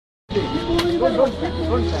King!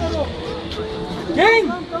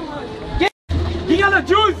 King! King on the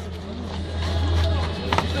juice!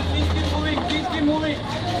 Please keep moving, please keep moving.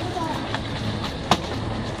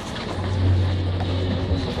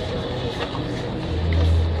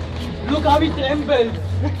 Look how he trembles.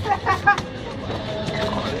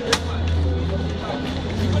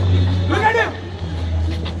 Look at him!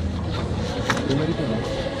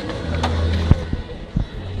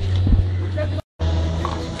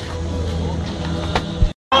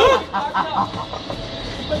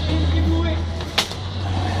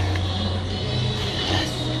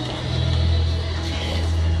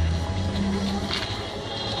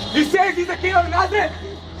 He says he's the king of Nazareth.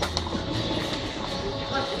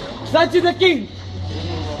 Such is the king.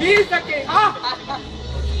 He is the king.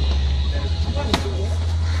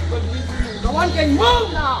 No one can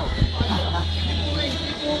move now.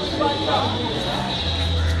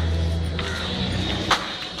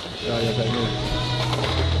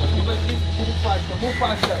 Move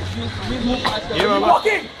faster. Please move faster. Keep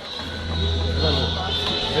walking.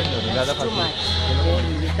 Too much.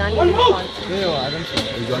 You can't One even move. concentrate.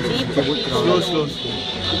 Slow.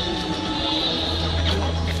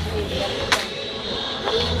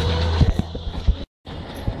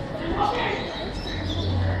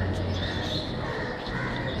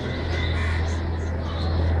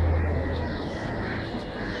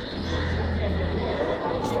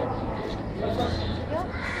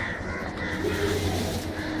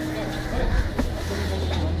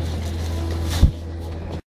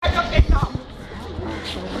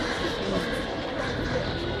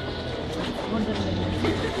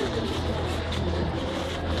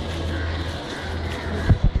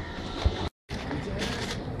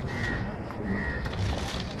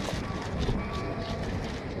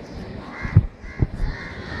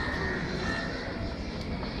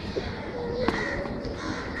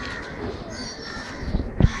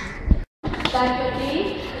 That your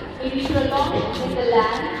days may be prolonged in the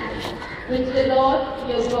land which the Lord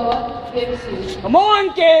your God gives you. Come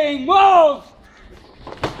on, king, move!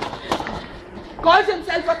 Calls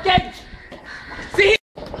himself a king. See?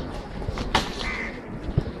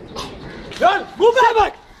 Girl, move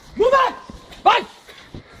back! Move back! Back!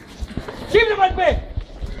 Keep them at bay!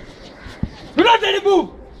 Do not let him move!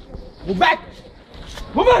 Move back!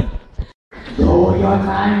 Move on! Though your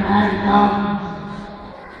time has come,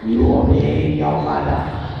 you obey your mother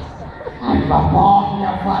and perform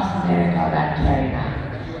the first miracle at Cana.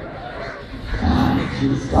 Can't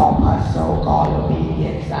you stop her so-called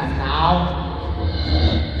obedience? And now,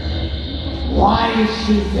 why is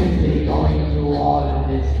she simply going through all of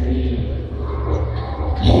this dream?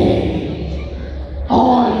 Hey,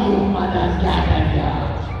 all you mothers gathered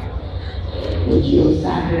here, would you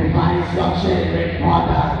sacrifice your children for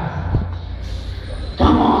her?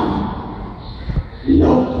 Come on,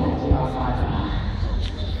 look at your mother,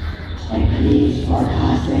 and please, for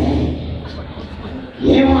her sake,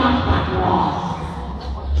 give up the cross.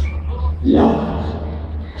 Look,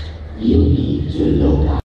 you need to look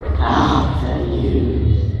after you.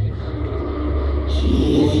 She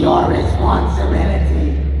is your responsibility.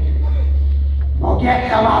 Forget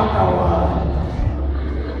about the world.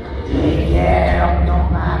 Take care of your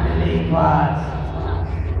family first.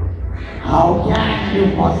 How can you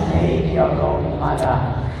forsake your own mother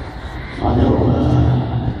for the world?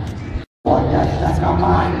 What does the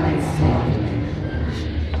commandment say?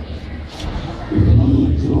 You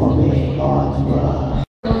need to obey God's word.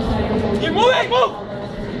 Keep moving, move!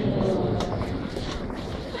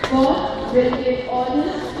 God will give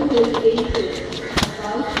orders to his angels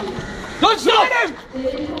about you. Don't stop him! They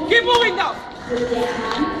will hold Keep moving now! with their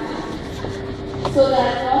hands, so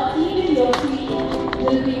that not even your feet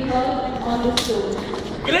will be hurt on the stone.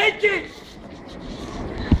 Great king!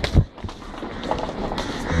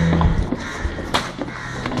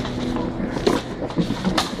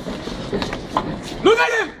 Look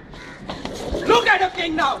at him! Look at the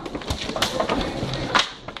king now!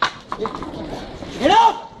 Get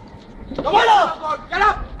up! Come on up! Get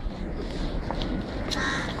up!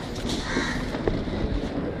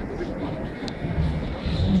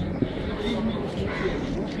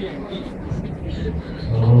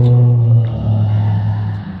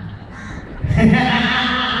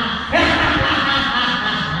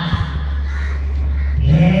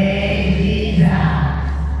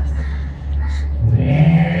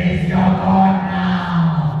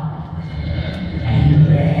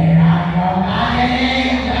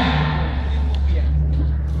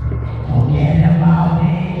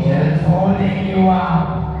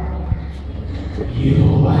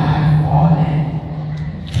 You have fallen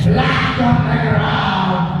flat on the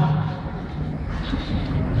ground.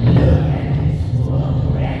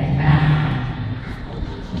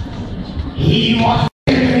 he was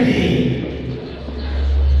guilty.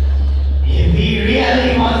 If he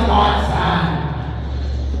really was God's son,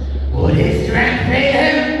 would his strength fail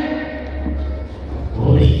him?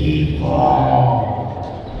 Would he fall?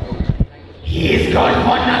 He is good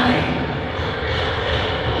for nothing.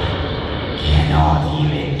 Cannot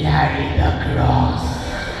even carry the cross.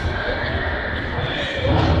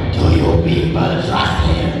 Do you people trust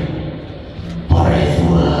him for his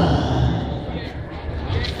word?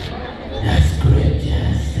 The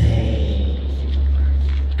scriptures say,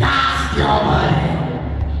 cast your burden.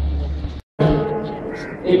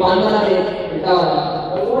 ये पान वाला है बेटा वाला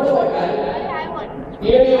और वो तो बैठा है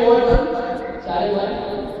ये वो ना सारे वाले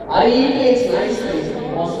अरे ये प्लेस नाइस प्लेस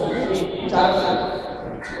ऑसम चार साल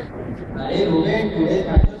अरे रूबेन टुडे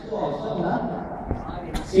प्रैक्टिस तो ऑसम ना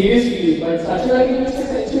seriously but such a like in this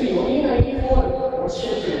century only 94 what's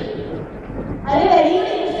shit अरे very in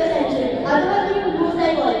this century otherwise you lose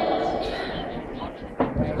like all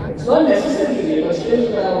it's not necessary but still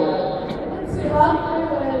करा हुआ है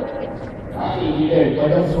but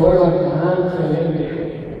the sword on the hand for him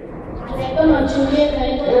मैं तो मचूंगे मैं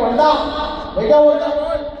तो ये बंदा बेटा बोलता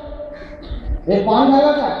ये पान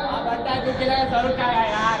खाएगा क्या बंदा जो खिलाया जरूर खाएगा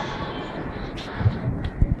यार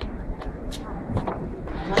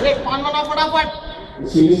अरे पान बनाओ फटाफट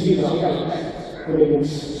सीरियसली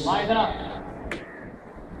भाई इधर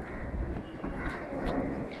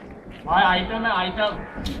भाई आइटम है आइटम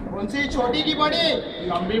कौन सी छोटी की बड़ी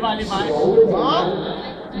लंबी वाली भाई हाँ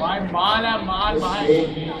भाई माल है माल भाई ये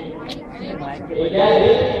क्या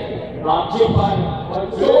है राजी पान और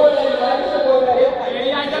जो लाइन से बोल रहे हैं यही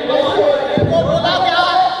आइटम को बोला क्या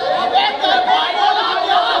अबे कर भाई बोला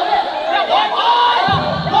क्या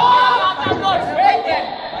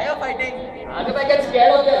Because I get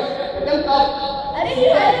scared of them. Let them come. अरे ये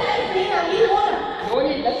अभी हो ना No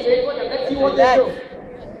need. Let's wait for them. Let's see what they do.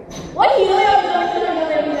 what hero you are going to do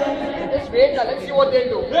Let's wait. Let's see what they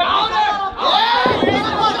do. आओ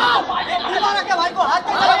रे मारा क्या भाई को हाथ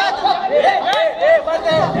कैसे लगा ए बंद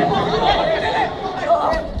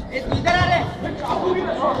ए तू इधर आ रे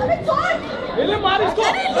अरे छोड़ ले मार इसको ए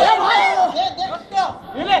भाई ये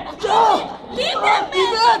ले leave them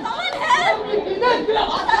man someone help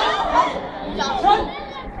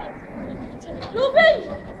Ruben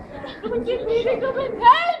keep breathing Ruben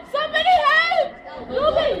help somebody help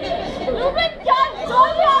Ruben can't call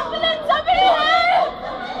the ambulance somebody help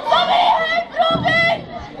Ruben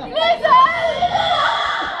please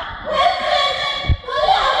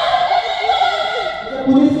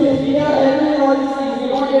Police is here. Everyone all is we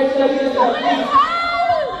don't get stuck.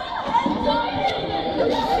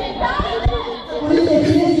 Police is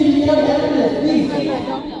here. We cannot help them. Please.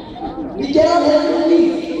 We cannot help them.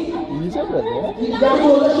 Please. He's a brother. We got to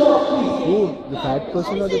hold the show up, please. Who? The fat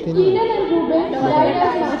person or the thin Kenan one? and Ruben died as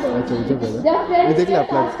martyrs. अच्छा उसे brother. Their friends ये देख ले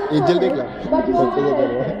अपना asked angel for देख ले. help, but no सबसे one क्या कर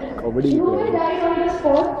helped रहा है? them. कबड्डी खेल Ruben रहा है. died on the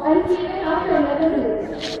spot and Kenan after 11 days.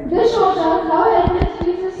 This shows us how helpless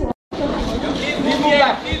Jesus was.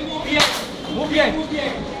 move here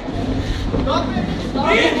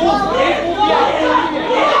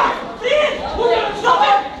stop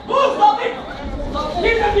it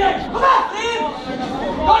leave them here come on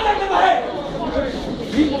don't let them ahead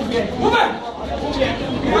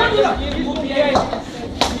move here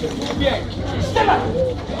step back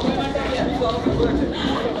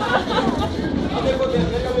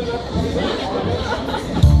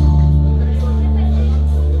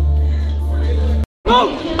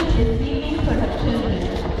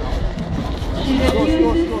She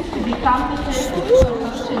refuses to become the therapist for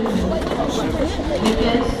her children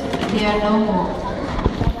because they are no more.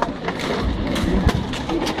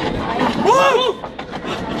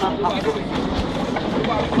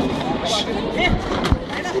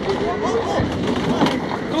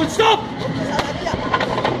 Dude, stop!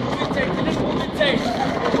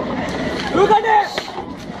 Look at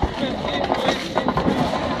it!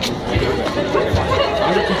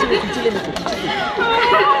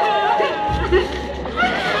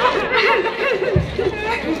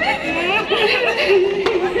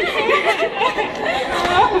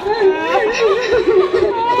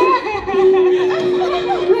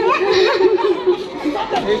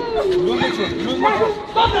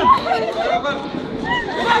 Stop them!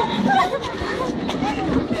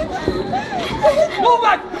 Move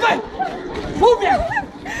back! Move here!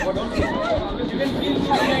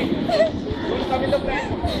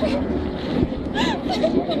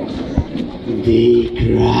 They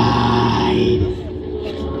cried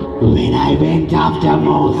when I went after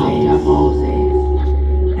Moses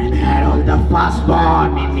and Herod the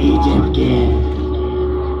firstborn in Egypt came.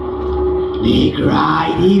 They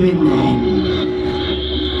cried even then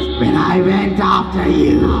when I went after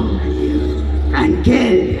you and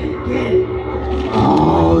killed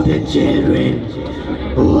all the children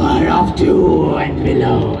who are of 2 and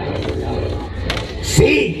below.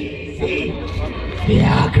 See, they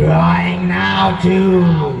are crying now too.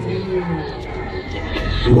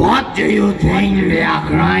 What do you think they are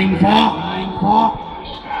crying for?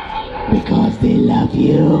 Because they love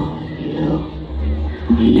you.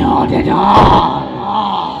 Not at all.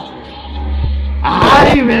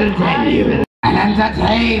 I will tell you, an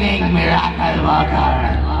entertaining miracle worker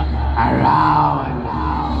around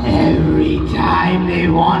every time they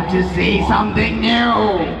want to see something new.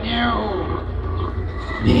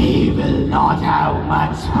 They will not have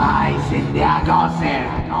much spice in their gossip.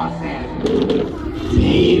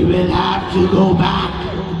 They will have to go back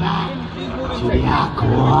to their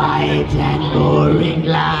quiet and boring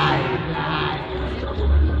life.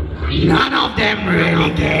 None of them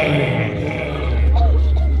really care.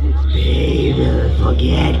 They will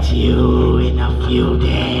forget you in a few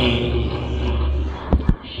days.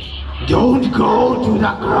 Don't go to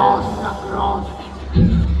the cross.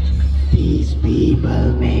 These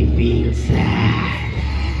people may feel sad.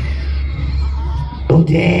 2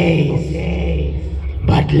 days.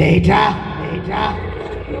 But later,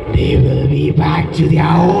 they will be back to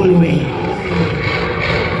their old ways.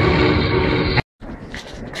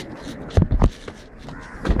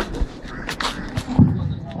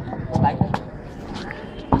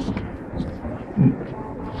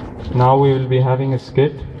 Now we will be having a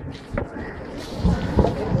skit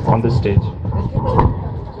on the stage.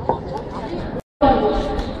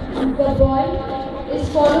 The boy is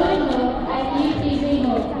following her and he is teasing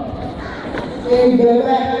her. Hey,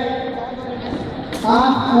 baby.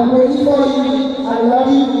 I'm waiting for you. I love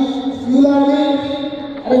you. You love me.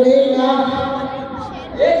 Wait now.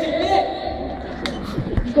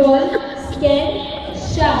 Girl, scared,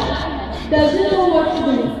 shy, doesn't know what to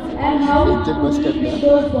do and how to deal with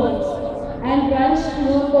those boys and runs to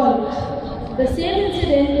her college. The same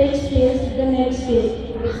incident takes place the next day.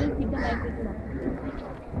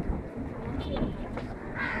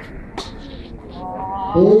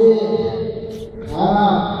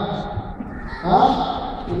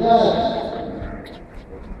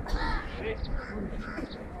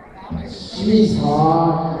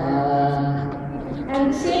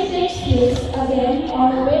 And the same takes place again on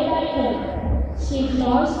the way back home. She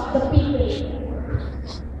ignores the people.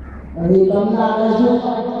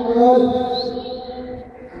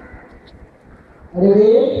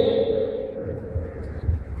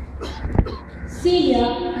 Celia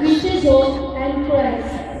reaches home and cries.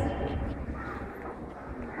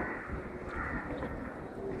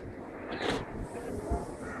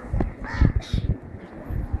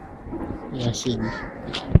 Yes,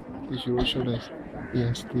 you should have.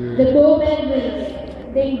 Yes, The doorbell rings.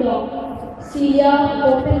 Ding dong. Celia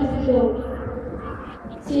opens the door.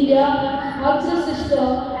 Celia hugs her sister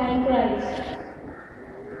and cries.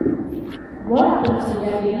 What happened,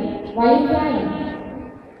 Celia, baby? Why are you crying?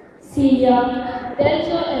 Celia tells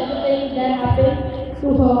her everything that happened to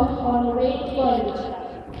her on her way to college.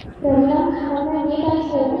 Ramya, on my way back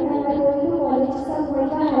home and while going to college, some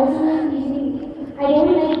boys are harassing and teasing me. I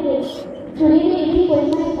don't like this. Today they even pulled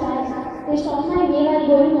my pants. They stopped my way while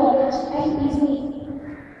going to college and teased me.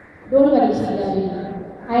 Don't worry, Celia, baby.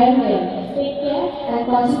 I am here. Take care and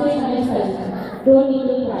concentrate on your studies. Don't need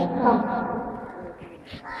to cry. Come.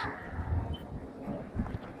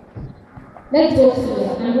 Let's go, Celia.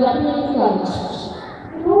 I'm dropping you to college.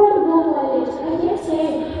 I don't want to go to college. I get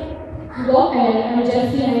scared. Go ahead, I'm just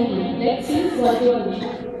behind you. Let's see what you do.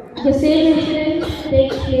 The same incident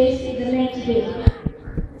takes place the next day.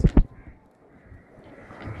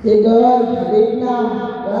 Hey girl, wait now.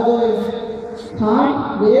 Where are you? Huh?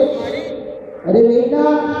 Wait. अरे wait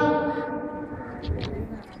now.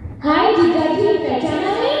 हाय जीजाजी,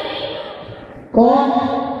 पहचाना है? कौन?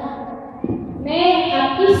 मैं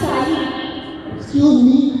आपकी साली. Excuse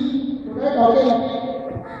me. What are you talking?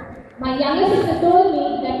 My younger sister told me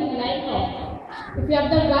that you like her. If you have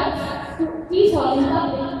the guts to tease her in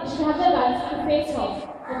public, you should have the guts to face her,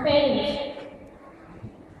 her parents.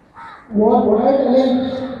 What are you telling?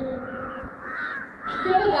 If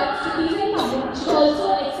you have the guts to tease her in public, you should also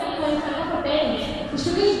accept her in front of her parents. You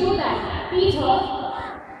shouldn't do that. Tease her.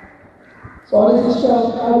 Sorry sister,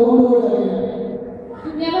 I won't do it again.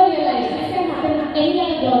 You never realize this can happen with any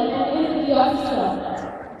other girl and even with your sister.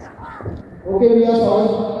 Okay, we are sorry.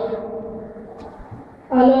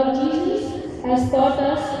 Our Lord Jesus has taught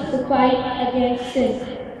us to fight against sin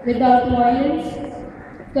without violence.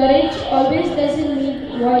 Courage always doesn't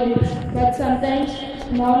mean violence, but sometimes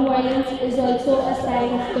non-violence is also a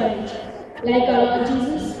sign of courage. Like our Lord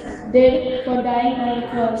Jesus, did for dying on the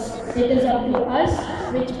cross. It is up to us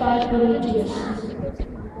which path we will choose.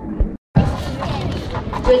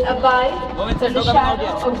 Will abide in the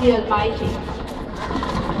shadow of the Almighty.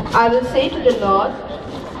 I will say to the Lord,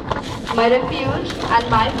 my refuge and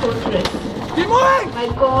my fortress, my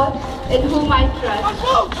God in whom I trust.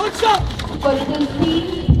 For it is He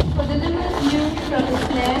who delivers you from the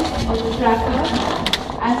snare of the tracker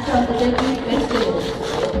and from the deadly pestilence.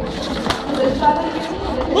 Who will cover you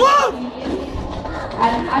with His pinions,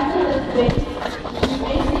 and under His wings you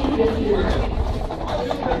may seek refuge.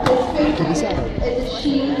 His faithfulness is a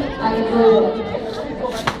shield and a buckler.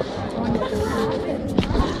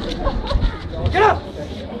 Get up!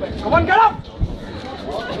 Come on, get up!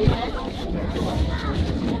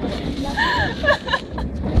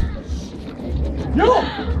 You!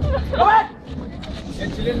 Go back!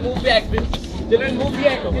 Children, move back, please. Children, move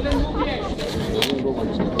back. Children, move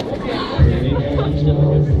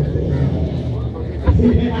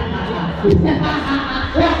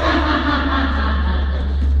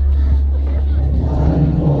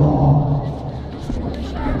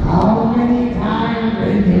How many times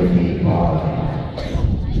will you keep falling?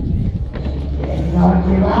 Don't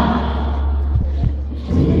give up.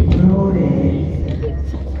 Keep rooted.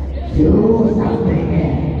 Do something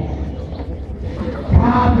else.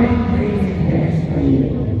 Carpentry is best for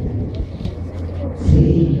you.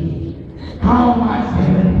 See how much they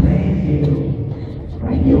will praise you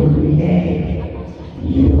when you create.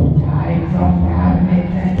 You type from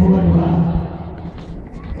cabinets and woodwork.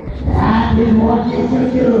 That is what you should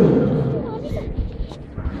do.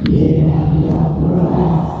 Give up your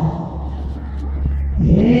cross.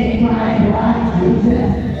 Take my advice,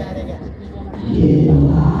 Jesus. Give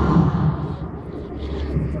up.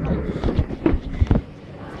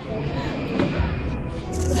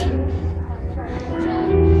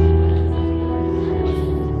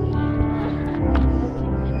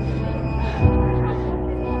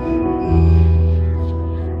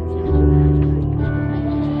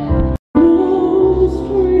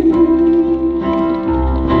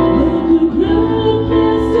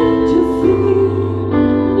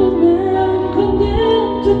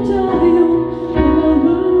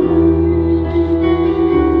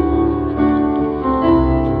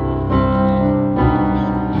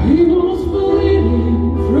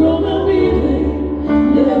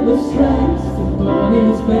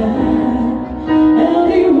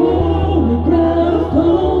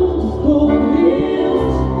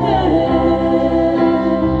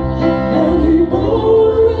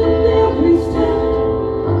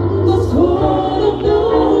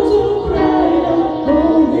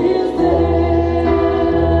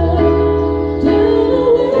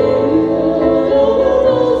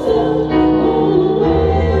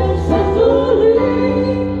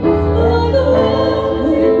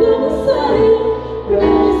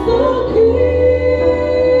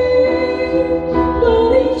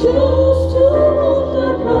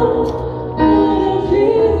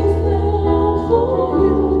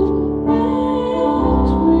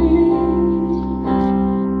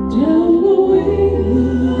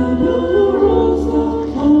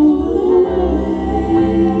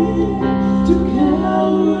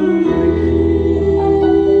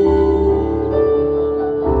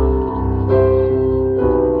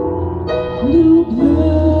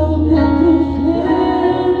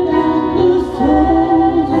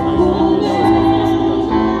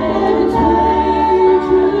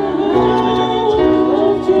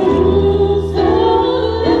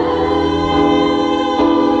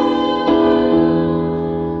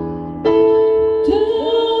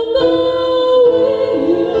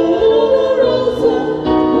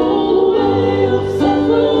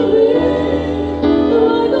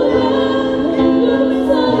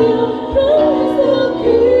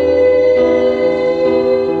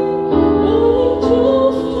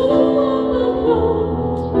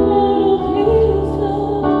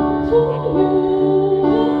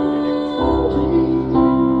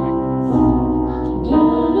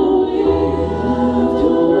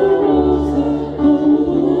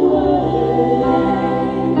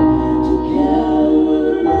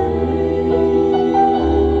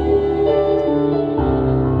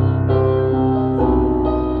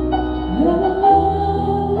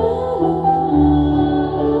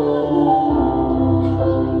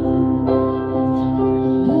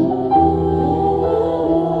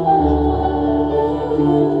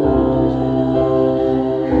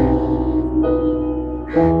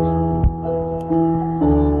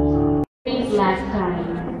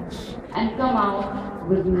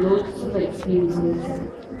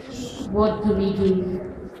 What do we do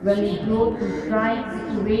when we grow through trying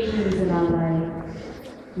situations in our life?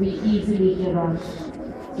 we easily give up,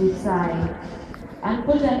 decide, and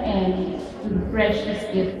put an end to the precious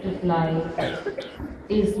gift of life.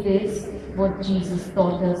 Is this what Jesus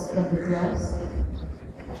taught us from the cross?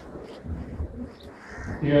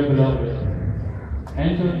 Dear beloved,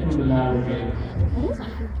 enter through the narrow gate,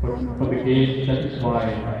 for the gate that is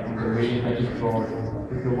wide and the way that is broad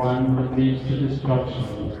is the one that leads to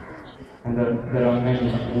destruction, and there are many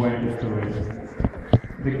who enter through it.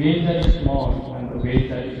 The gate that is small and the way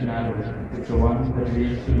that is narrow is the one that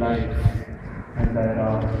leads to life, and there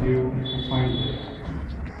are few who find it.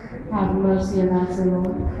 Have mercy on us, O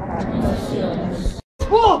Lord. Have mercy on us.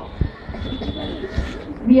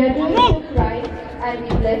 We are doing to Christ and we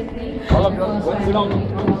bless thee.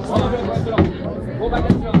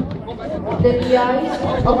 Then the eyes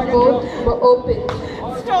of both were opened.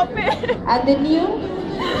 Stop it! And they knew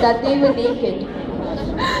that they were naked.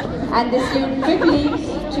 And they sewed fig leaves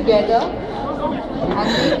together and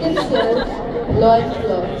made themselves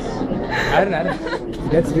loincloths. Aaron,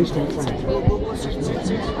 let's reach him.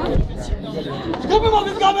 Stop him off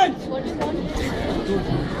his garment!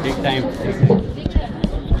 Take time.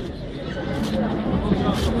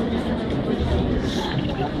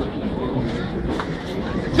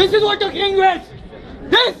 This is what the king wears!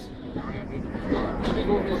 This! Please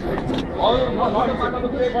go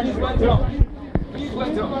and sit down. Please go and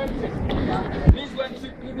sit down. Please go and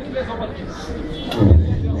sit. Please place over there.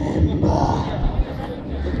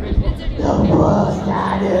 The first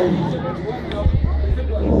Adam,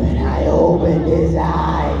 when I opened his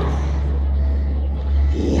eyes,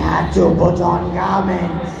 he had to put on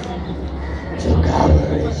garments to cover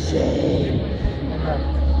his shame.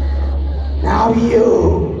 Now you,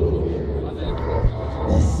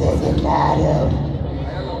 the second Adam,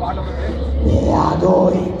 they are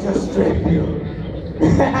going to strip you.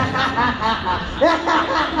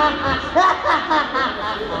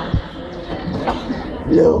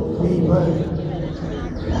 Look, people,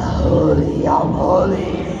 the Holy of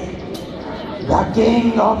Holies, the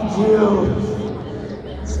King of Jews,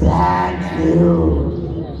 stands you.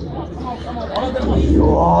 Do you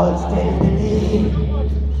all still believe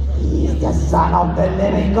he is the Son of the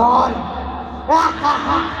living God?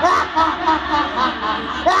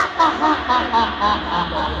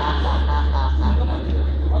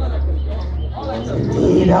 Is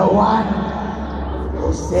he the one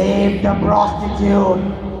who saved the prostitute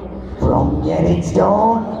from getting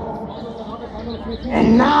stoned?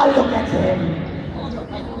 And now look at him.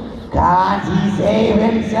 Can't he save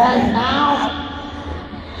himself now?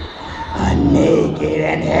 A naked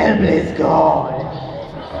and helpless God.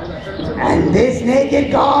 And this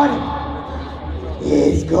naked God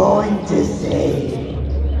is going to save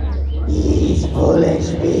these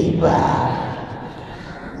foolish people.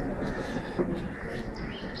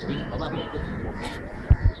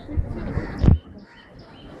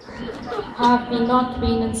 Have we not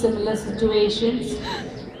been in similar situations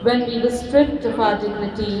when we were stripped of our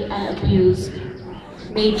dignity and abused,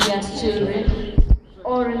 maybe as children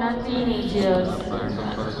or in our teenage years,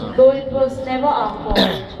 though it was never our fault?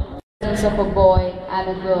 The presence of a boy and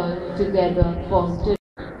a girl together formed.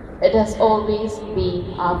 It has always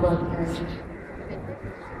been our birthright.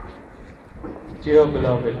 Dear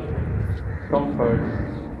beloved,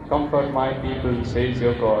 comfort my people, says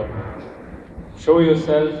your God. Show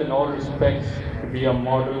yourself in all respects to be a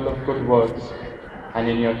model of good works, and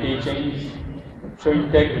in your teachings, show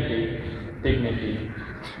integrity, dignity.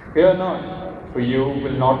 Fear not, for you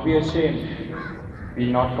will not be ashamed.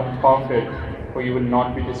 Be not confounded, for you will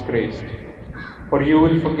not be disgraced. For you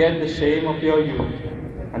will forget the shame of your youth,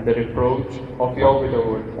 and the reproach of your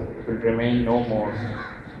widowhood will remain no more.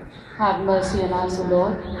 Have mercy on us, O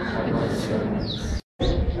Lord. Have mercy on us.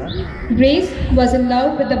 Grace was in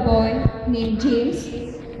love with a boy named James,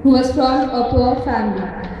 who was from a poor family.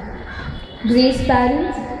 Grace's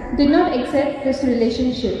parents did not accept this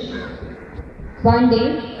relationship. One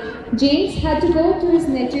day, James had to go to his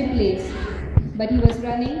native place, but he was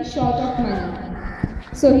running short of money.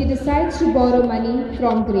 So he decides to borrow money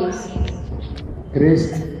from Grace.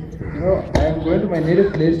 Grace, I am going to my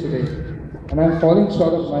native place today, and I am falling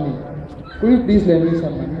short of money. Could you please lend me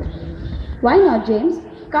some money? Why not, James?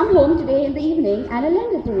 Come home today in the evening and I'll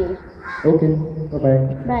lend it to you. Okay, bye-bye.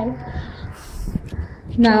 Bye.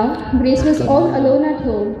 Now, Grace was all alone at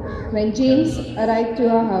home when James arrived to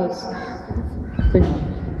her house.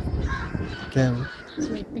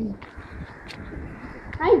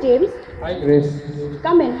 Hi, James. Hi, Grace.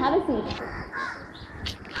 Come in, have a seat.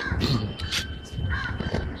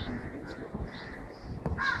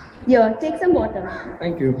 Here, take some water.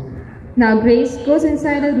 Thank you. Now Grace goes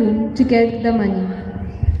inside a room to get the money.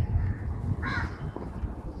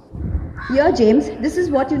 Here, James, this is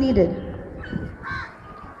what you needed.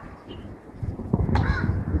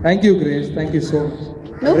 Thank you, Grace. Thank you so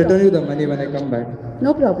much. I'll return you the money when I come back.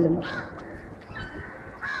 No problem.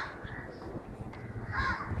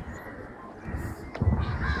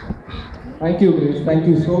 Thank you, Grace. Thank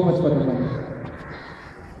you so much for the money.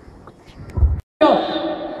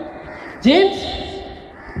 James?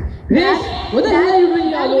 Grace, what the hell are you doing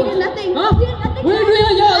here alone? We did nothing. Huh? We did nothing. What are you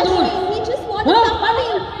doing here alone? We just wanted some money.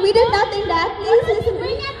 We did nothing, Dad. Please listen.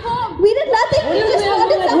 Bring it home. We did nothing. We just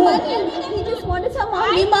wanted some money. We just wanted some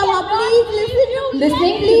money. Mama, please listen.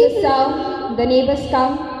 Listening to the sound, the neighbors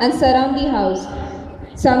come and surround the house.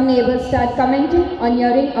 Some neighbors start commenting on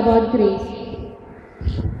hearing about Grace.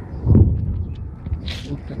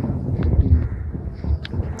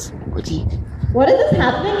 What is this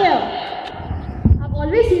happening here? I've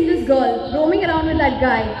always seen this girl roaming around with that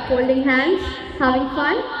guy, holding hands, having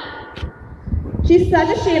fun. She's such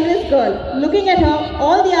a shameless girl. Looking at her,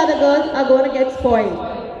 all the other girls are going to get spoiled.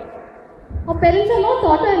 Her parents have not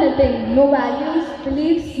taught her anything. No values,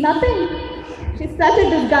 beliefs, nothing. She's such a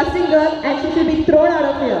disgusting girl and she should be thrown out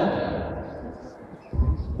of here.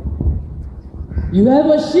 You have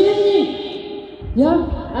ashamed me. Yeah,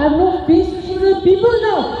 I have no patience for the people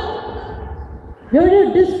now. You're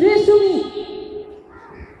a disgrace to me.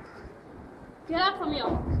 Get out from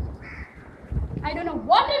here. I don't know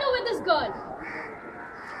what to do with this girl.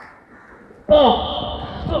 Oh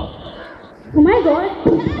my God.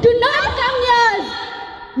 Do not come near.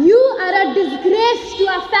 You are a disgrace to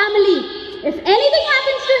our family. If anything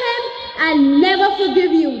happens to him, I'll never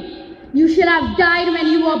forgive you. You should have died when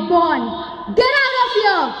you were born. Get out of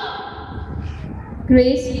here.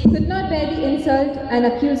 Grace could not bear the insult and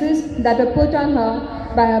accuses that were put on her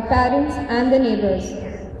by her parents and the neighbors.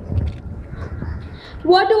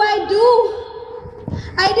 What do I do?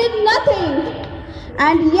 I did nothing.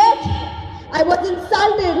 And yet, I was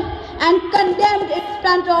insulted and condemned in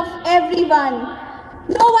front of everyone.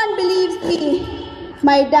 No one believes me.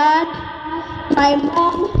 My dad, my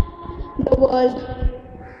mom, the world.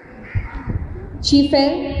 She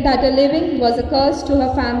felt that her living was a curse to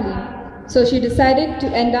her family, so she decided to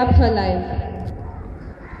end up her life.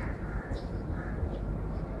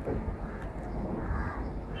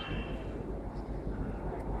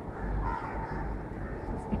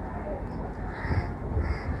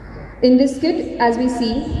 In this skit, as we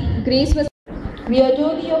see, Grace was... We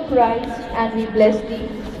adore thee, O Christ, and we bless thee,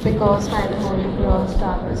 because by the holy cross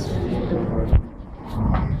darkness revealed.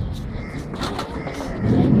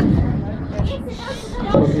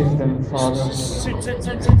 Forgive them, Father,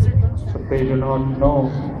 but they do not know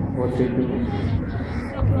what they do.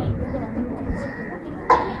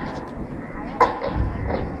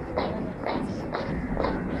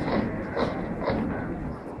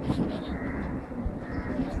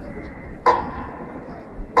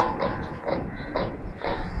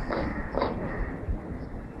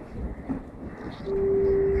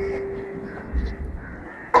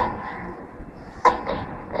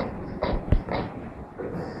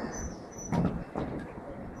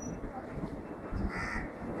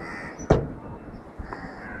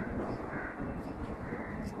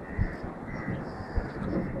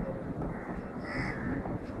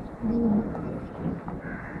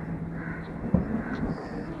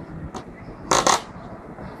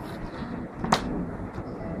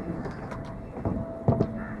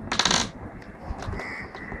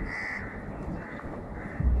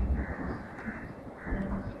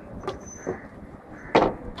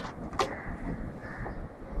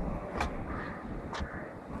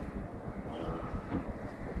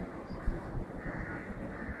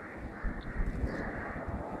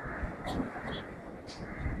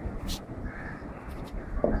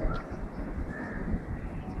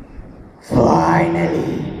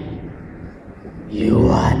 Finally, you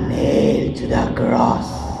are nailed to the cross.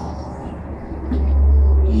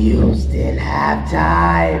 You still have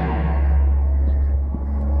time.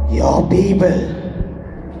 Your people,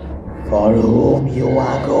 for whom you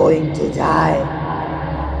are going to die,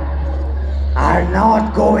 are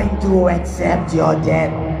not going to accept your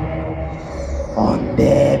death on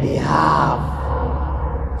their behalf.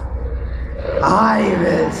 I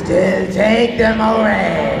will still take them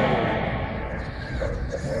away.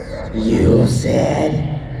 You said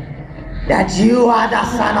that you are the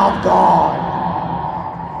Son of God.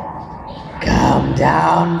 Come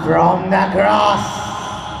down from the cross.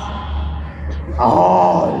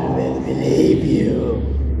 All will believe you.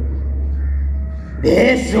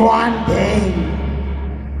 This one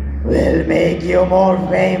thing will make you more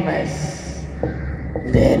famous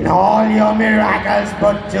than all your miracles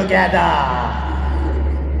put together.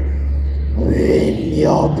 Win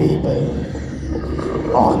your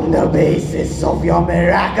people on the basis of your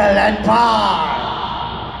miracle and power.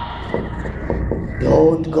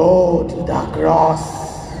 Don't go to the cross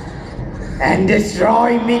and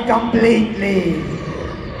destroy me completely.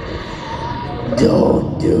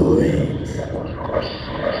 Don't do it.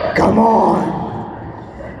 Come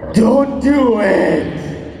on. Don't do it.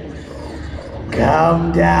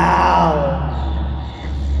 Come down.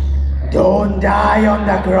 Don't die on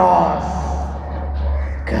the cross.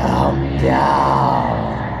 Come down.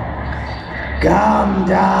 Come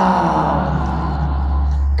down.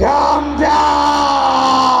 Come down.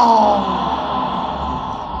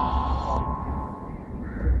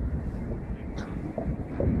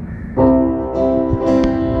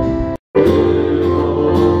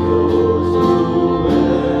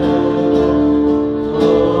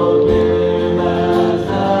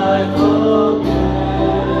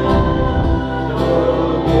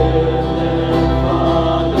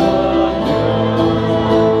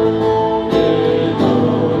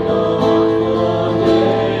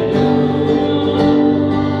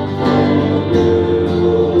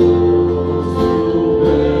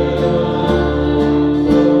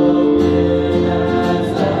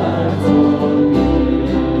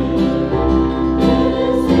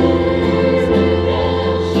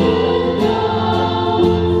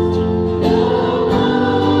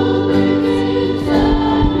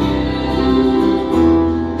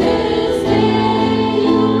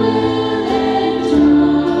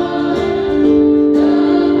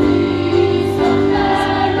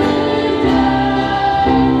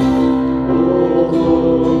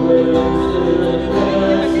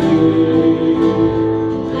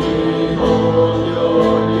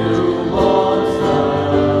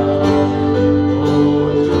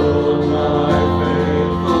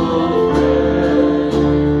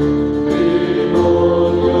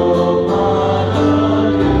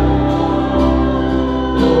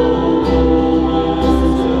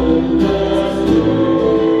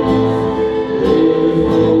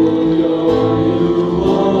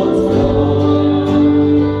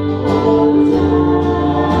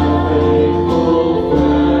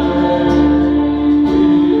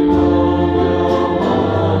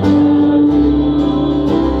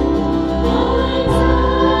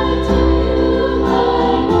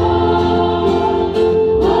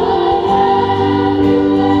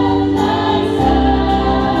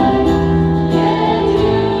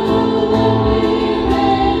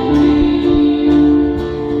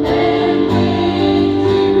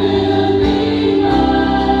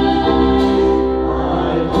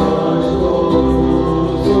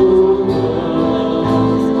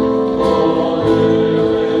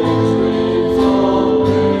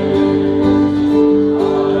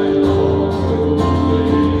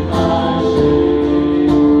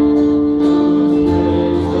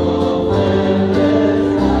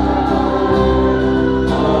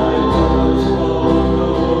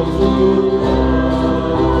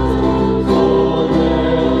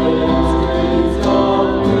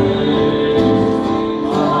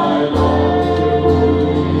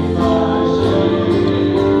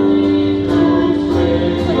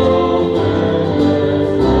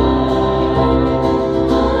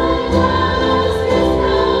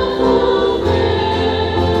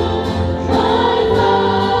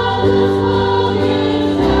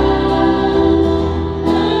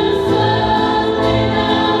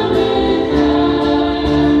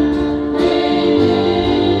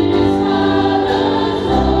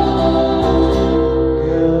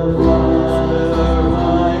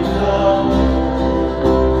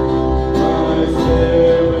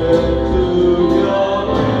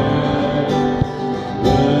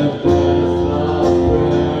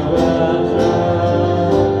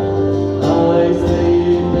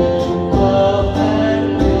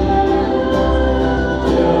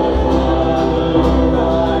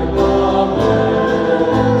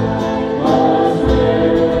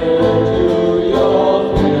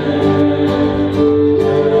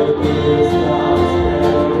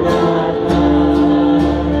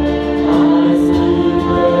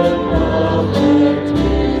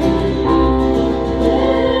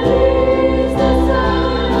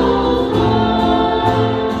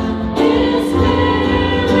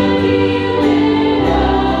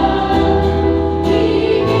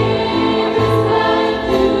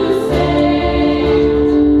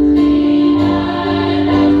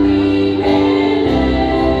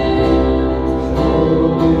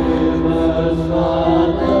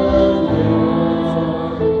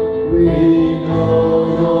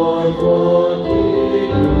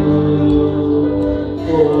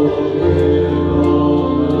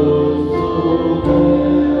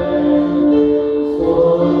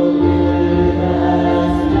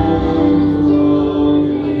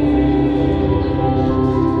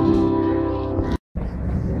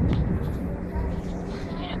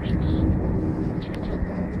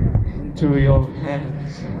 into your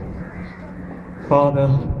hands. Father,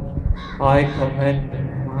 I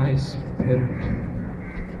commend my spirit.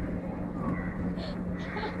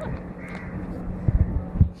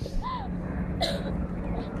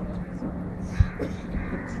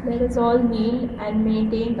 Let us all kneel and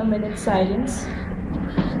maintain a minute's silence.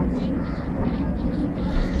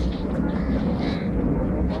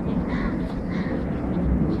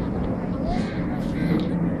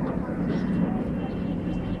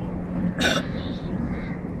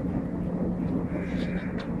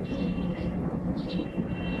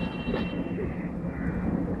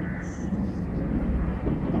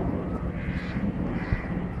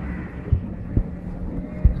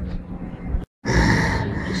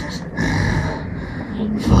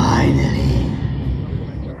 Finally,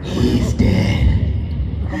 he's dead.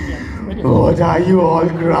 What are you all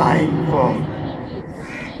crying for?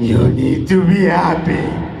 You need to be happy.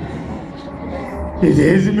 It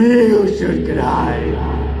is me who should cry.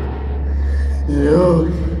 Look,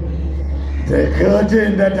 the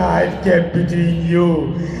curtain that I've kept between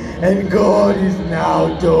you and God is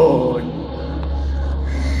now torn.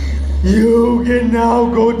 You can now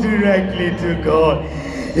go directly to God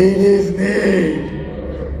in His name.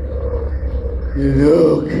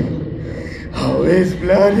 Look how His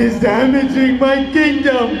blood is damaging my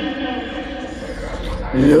kingdom.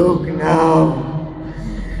 Look now,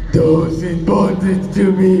 those in bondage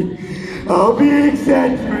to me are being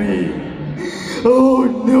set free. Oh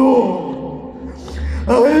no,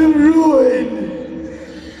 I am ruined.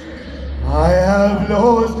 I have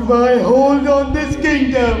lost my hold on this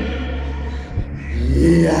kingdom.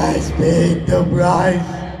 He has paid the price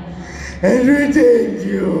and retained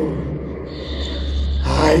you.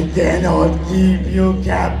 I cannot keep you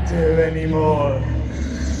captive anymore.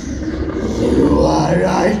 You are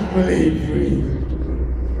rightfully free.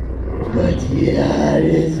 But here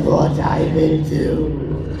is what I will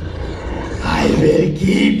do. I will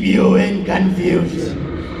keep you in confusion.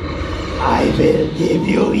 I will give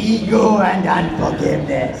you ego and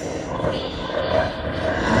unforgiveness.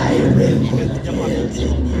 I will put guilt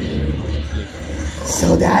in you,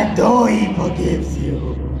 so that though He forgives you,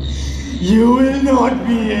 you will not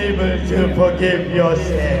be able to forgive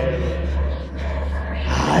yourself.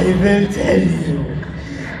 I will tell you,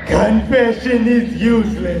 confession is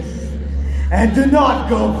useless, and do not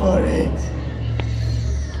go for it.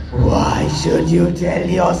 Why should you tell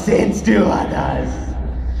your sins to others?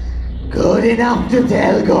 Good enough to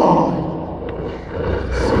tell God,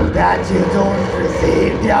 so that you don't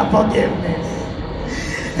receive their forgiveness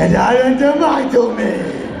and are under my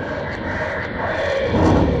domain.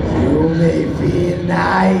 You may feel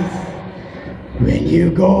nice when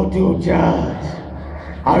you go to church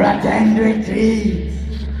or attend retreats,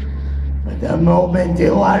 but the moment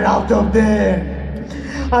you are out of there,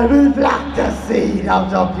 I will pluck the seed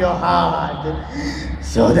out of your heart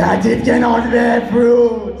so that it cannot bear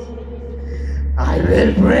fruit. I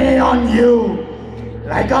will prey on you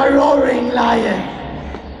like a roaring lion.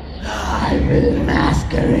 I will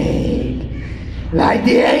masquerade like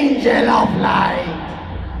the angel of light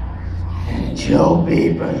and show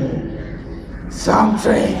people some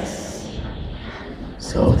tricks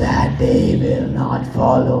so that they will not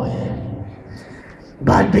follow Him,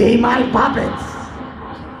 but be my puppets.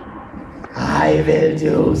 I will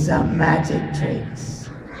do some magic tricks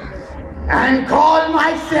and call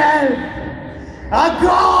myself a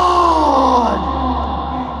god!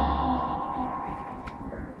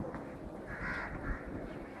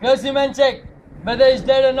 Clergyman, check whether he's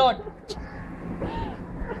dead or not.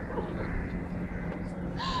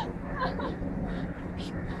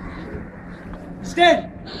 He's dead.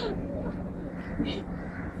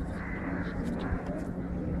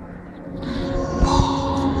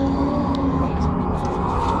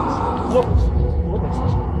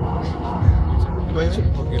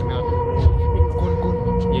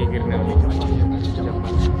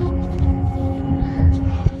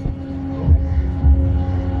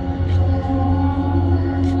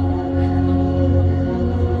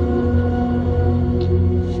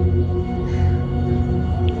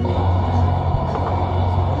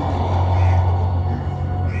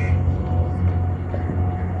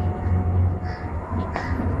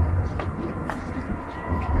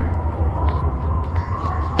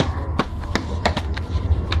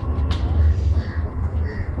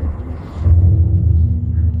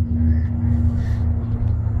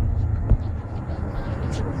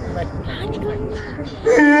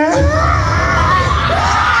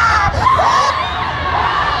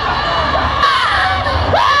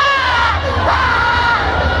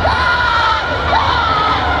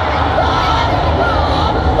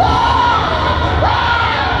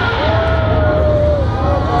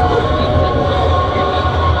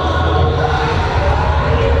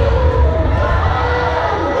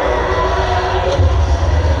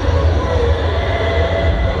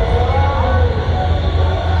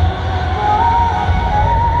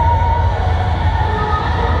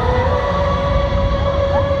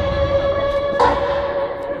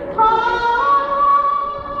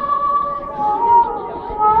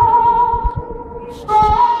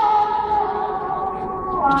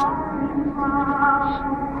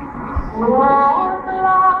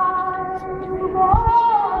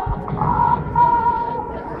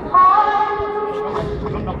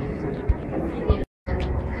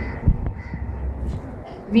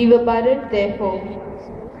 We were buried, therefore,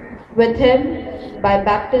 with him by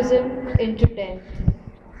baptism into death.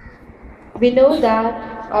 We know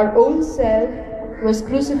that our old self was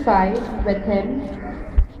crucified with him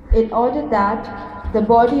in order that the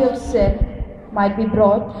body of sin might be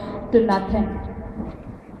brought to nothing,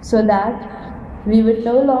 so that we would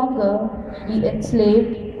no longer be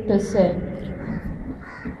enslaved to sin.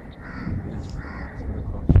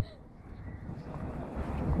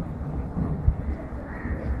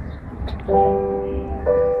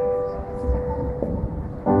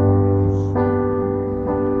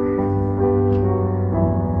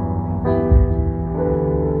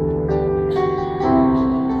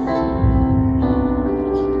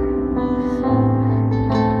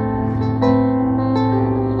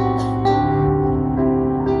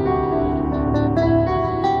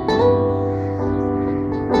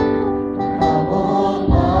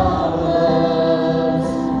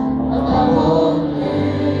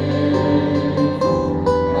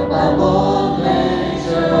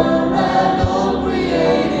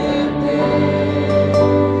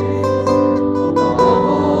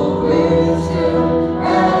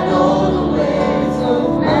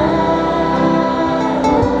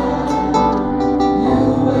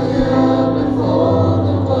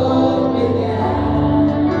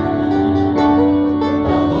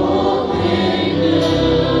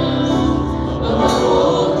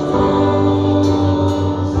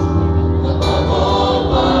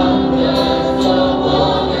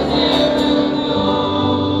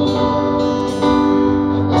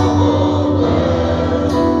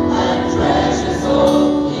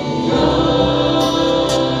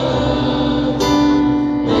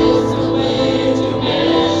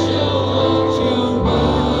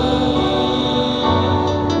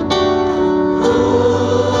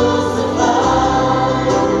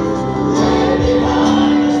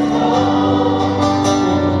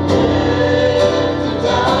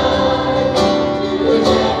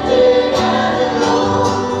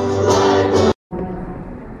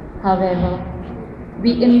 However,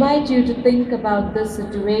 we invite you to think about this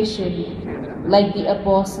situation like the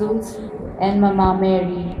apostles and Mama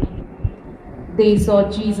Mary. They saw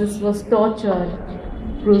Jesus was tortured,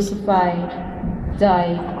 crucified,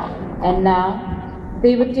 died, and now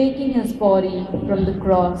they were taking his body from the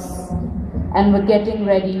cross and were getting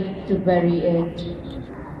ready to bury it.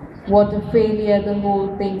 What a failure the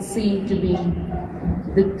whole thing seemed to be.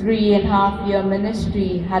 The 3.5-year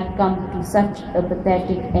ministry had come to such a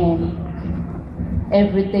pathetic end.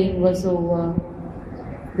 Everything was over.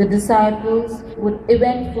 The disciples would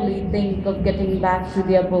eventually think of getting back to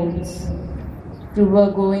their boats, to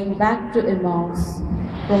were going back to Emmaus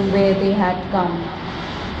from where they had come,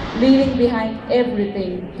 leaving behind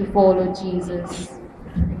everything to follow Jesus.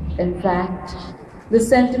 In fact, the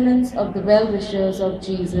sentiments of the well-wishers of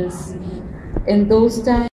Jesus in those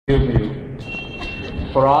times.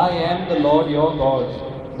 For I am the Lord your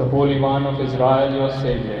God, the Holy One of Israel your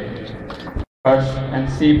Savior. Harsh and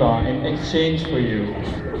Seba in exchange for you,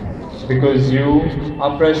 because you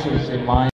are precious in my